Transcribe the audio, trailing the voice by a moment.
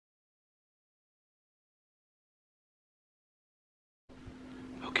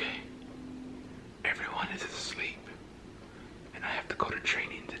to go to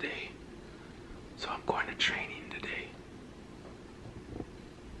training today. So I'm going to training today.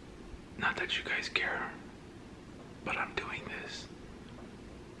 Not that you guys care, but I'm doing this.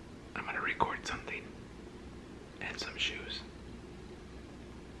 I'm gonna record something and some shoes.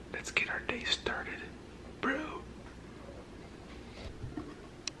 Let's get our day started, bro.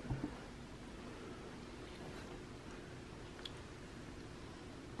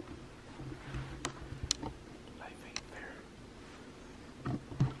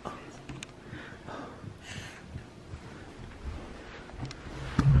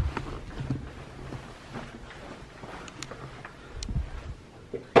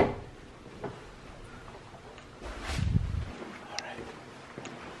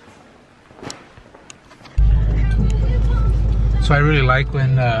 So I really like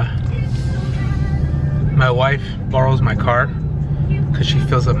when my wife borrows my car because she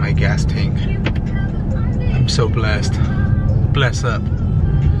fills up my gas tank. I'm so blessed. Bless up.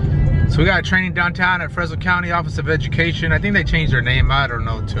 So we got a training downtown at Fresno County Office of Education. I think they changed their name. I don't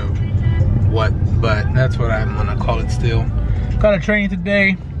know to what, but that's what I'm gonna call it still. Got a training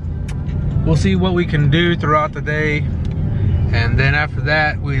today. We'll see what we can do throughout the day. And then after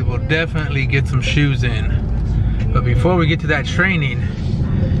that, we will definitely get some shoes in. But before we get to that training,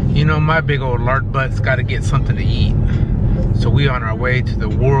 you know my big old lard butt's gotta get something to eat. So we on our way to the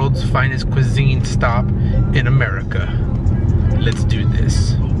world's finest cuisine stop in America. Let's do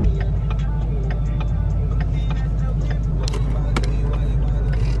this.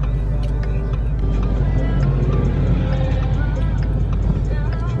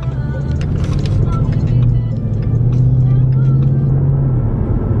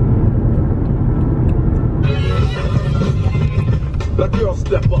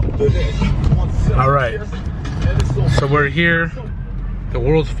 Alright, so we're here, the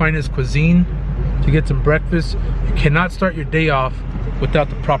world's finest cuisine, to get some breakfast. You cannot start your day off without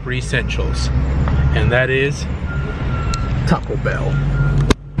the proper essentials, and that is Taco Bell.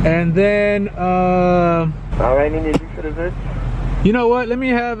 And then, alright, need to do for dessert? You know what, let me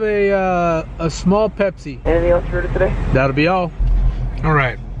have a small Pepsi. Anything else for today? That'll be all.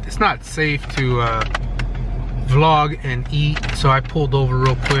 Alright, it's not safe to vlog and eat, so I pulled over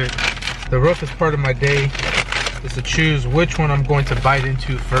real quick. The roughest part of my day is to choose which one I'm going to bite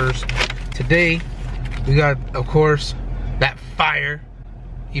into first. Today, we got, of course, that fire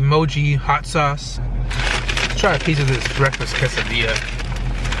emoji hot sauce. Let's try a piece of this breakfast quesadilla.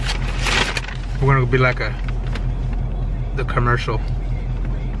 We're gonna be like the commercial.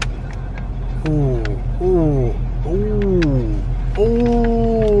 Ooh, ooh, ooh,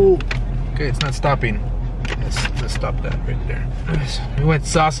 ooh. Okay, it's not stopping. Let's stop that right there. We went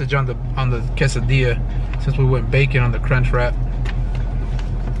sausage on the quesadilla since we went bacon on the crunch wrap.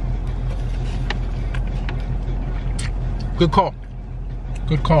 Good call.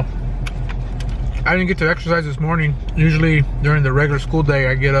 Good call. I didn't get to exercise this morning. Usually during the regular school day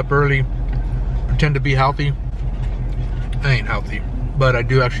I get up early, pretend to be healthy. I ain't healthy, but I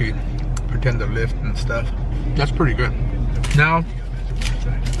do actually pretend to lift and stuff. That's pretty good. Now,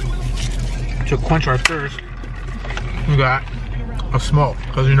 to quench our thirst, we got a small,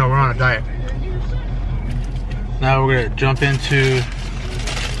 because you know we're on a diet. Now we're gonna jump into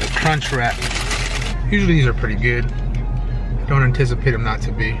the crunch wrap. Usually these are pretty good. Don't anticipate them not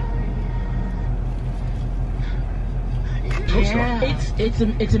to be. Yeah,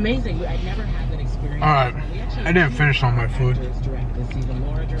 it's amazing. I never had that experience. All right, I didn't finish all my food.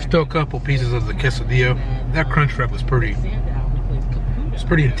 Still a couple pieces of the quesadilla. That crunch wrap was pretty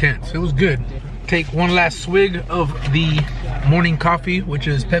intense. It was good. Take one last swig of the morning coffee, which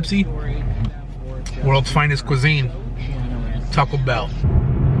is Pepsi. World's finest cuisine, Taco Bell.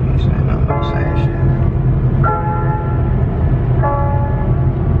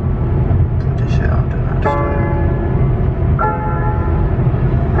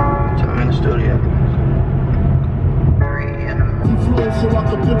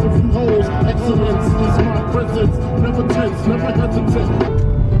 Excellence is my presence, never tense, never hesitate.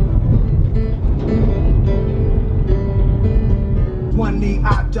 One knee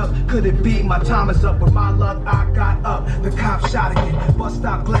I duck, could it be my time is up? With my luck I got up, the cop shot again. Bust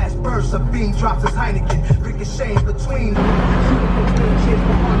out glass bursts, a beam drops his Heineken. Ricochet between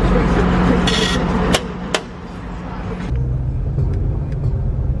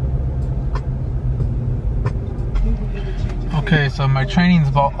Okay, so my training's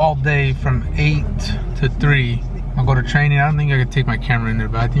about all day from 8 to 3. I'll go to training. I don't think I can take my camera in there,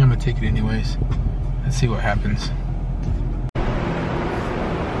 but I think I'm gonna take it anyways. Let's see what happens.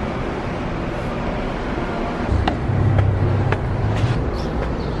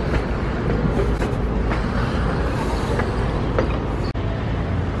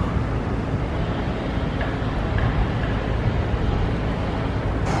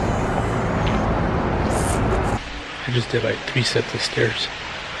 I just did like 3 sets of stairs.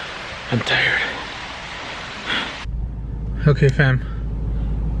 I'm tired. Okay fam,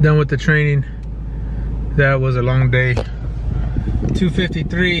 done with the training. That was a long day.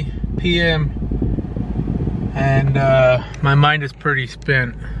 2:53 p.m. and my mind is pretty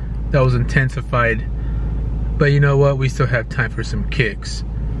spent. That was intensified. But you know what? We still have time for some kicks.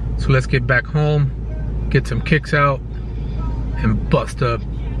 So let's get back home, get some kicks out, and bust up.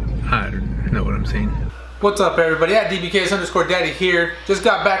 I don't know what I'm saying. What's up everybody? At Be-Kaws_Daddy here. Just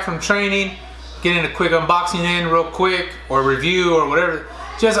got back from training. Getting a quick unboxing in real quick, or review or whatever.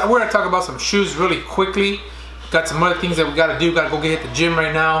 We're gonna talk about some shoes really quickly. Got some other things that we gotta do. Gotta go hit the gym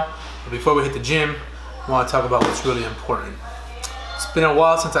right now. But before we hit the gym, I wanna talk about what's really important. It's been a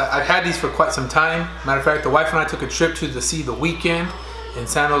while since I've had these for quite some time. Matter of fact, the wife and I took a trip to see The Weeknd in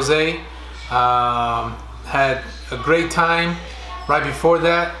San Jose. Had a great time. Right before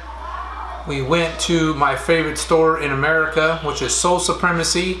that, we went to my favorite store in America, which is Soul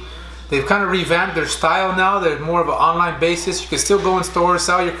Supremacy. They've kind of revamped their style now. They're more of an online basis. You can still go in stores,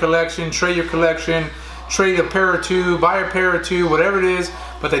 sell your collection, trade your collection, trade a pair or two, buy a pair or two, whatever it is.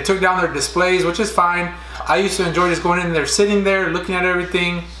 But they took down their displays, which is fine. I used to enjoy just going in there, sitting there, looking at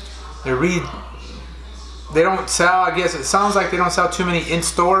everything. They don't sell, I guess it sounds like they don't sell too many in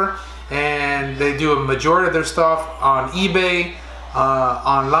store. And they do a majority of their stuff on eBay,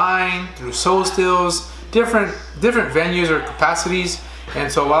 online, through Soul Steals, different venues or capacities. And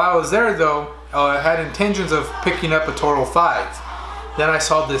so while I was there though, I had intentions of picking up a Toro 5. Then I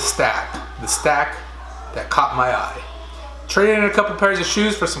saw this stack, the stack that caught my eye. Traded in a couple pairs of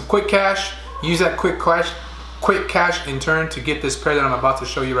shoes for some quick cash. Use that quick cash in turn to get this pair that I'm about to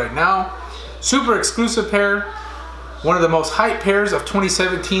show you right now. Super exclusive pair. One of the most hyped pairs of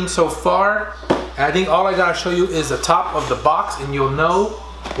 2017 so far. And I think all I gotta show you is the top of the box and you'll know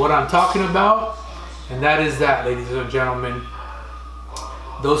what I'm talking about. And that is that, ladies and gentlemen.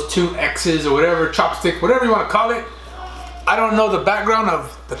 Those two X's or whatever, chopstick, whatever you want to call it. I don't know the background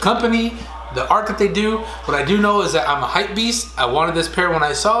of the company, the art that they do. What I do know is that I'm a hype beast. I wanted this pair when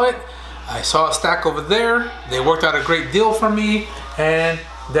I saw it. I saw a stack over there. They worked out a great deal for me. And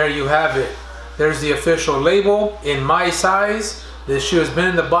there you have it. There's the official label in my size. This shoe has been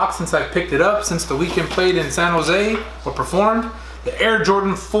in the box since I picked it up, since The Weeknd played in San Jose or performed. The Air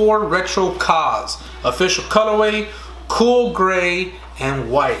Jordan 4 Retro Kaws. Official colorway, cool gray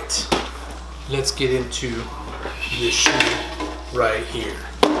and white. Let's get into this shoe right here.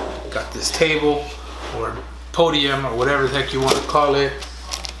 Got this table or podium or whatever the heck you want to call it.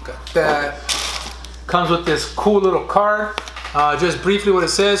 Got that. Comes with this cool little card. Just briefly what it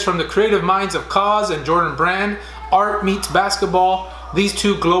says: from the creative minds of Kaws and Jordan Brand, art meets basketball. These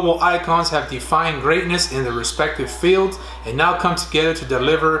two global icons have defined greatness in their respective fields and now come together to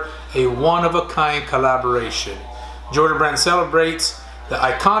deliver a one-of-a-kind collaboration. Jordan Brand celebrates the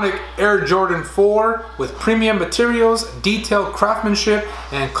iconic Air Jordan 4 with premium materials, detailed craftsmanship,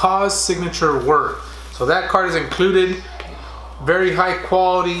 and Kaws signature work. So that card is included. Very high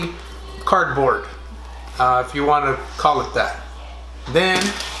quality cardboard, if you want to call it that. Then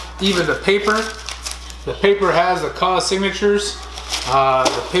even the paper has the Kaws signatures.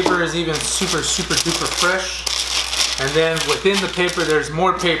 The paper is even super duper fresh. And then within the paper there's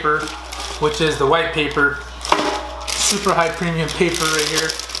more paper, which is the white paper. Super high premium paper right here.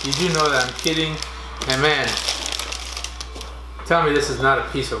 You do know that I'm kidding. And man, tell me this is not a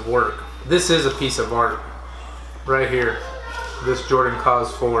piece of work. This is a piece of art right here. This Jordan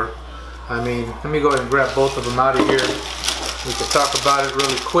Kaws 4. I mean, let me go ahead and grab both of them out of here. We can talk about it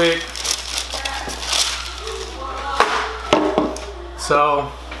really quick.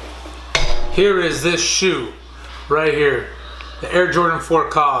 So here is this shoe right here, the Air Jordan 4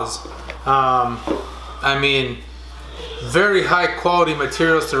 Kaws. I mean, very high quality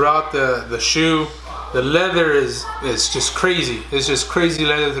materials throughout the shoe. The leather is just crazy. It's just crazy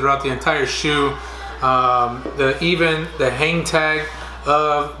leather throughout the entire shoe. Even the hang tag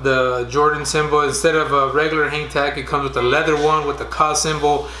of the Jordan symbol, instead of a regular hang tag, it comes with a leather one with the Kaws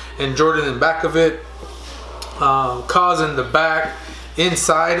symbol and Jordan in the back of it. Kaws in the back.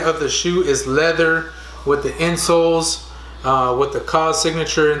 Inside of the shoe is leather with the insoles, with the Kaws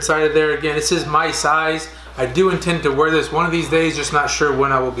signature inside of there. Again, this is my size. I do intend to wear this one of these days, just not sure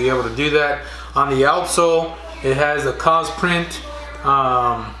when I will be able to do that. On the outsole, it has a Kaws print.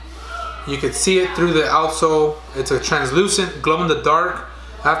 You can see it through the outsole. It's a translucent, glow in the dark.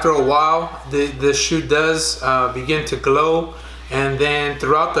 After a while, this shoe does begin to glow. And then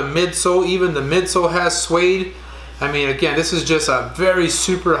throughout the midsole, even the midsole has suede. I mean, again, this is just a very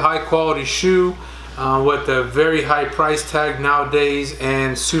super high quality shoe with a very high price tag nowadays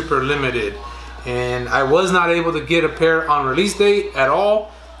and super limited. and I was not able to get a pair on release date at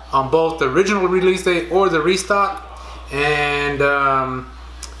all, on both the original release date or the restock. And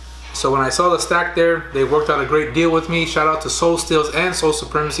so when I saw the stack there, they worked out a great deal with me. Shout out to Soul Steels and Soul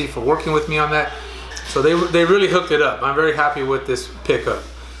Supremacy for working with me on that. So they really hooked it up. I'm very happy with this pickup.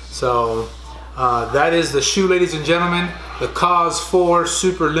 So that is the shoe, ladies and gentlemen, the Be-Kaws 4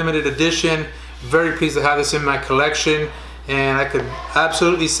 Super Limited Edition. Very pleased to have this in my collection, and I could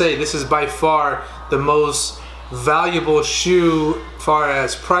absolutely say this is by far the most valuable shoe far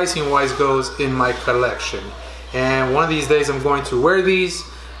as pricing wise goes in my collection. And one of these days I'm going to wear these.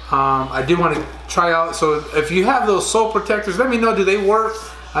 I do want to try out, so if you have those sole protectors, let me know, do they work?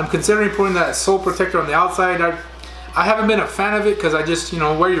 I'm considering putting that sole protector on the outside. I haven't been a fan of it because I just, you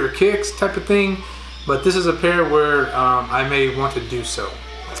know, wear your kicks type of thing, but this is a pair where I may want to do so.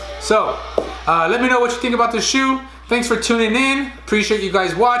 So let me know what you think about this shoe. Thanks for tuning in. Appreciate you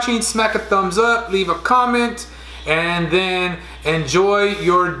guys watching. Smack a thumbs up, leave a comment, and then enjoy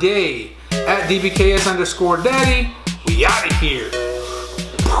your day. At DBKS_daddy, we out of here.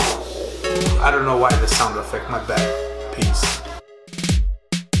 I don't know why the sound effect, my bad. Peace.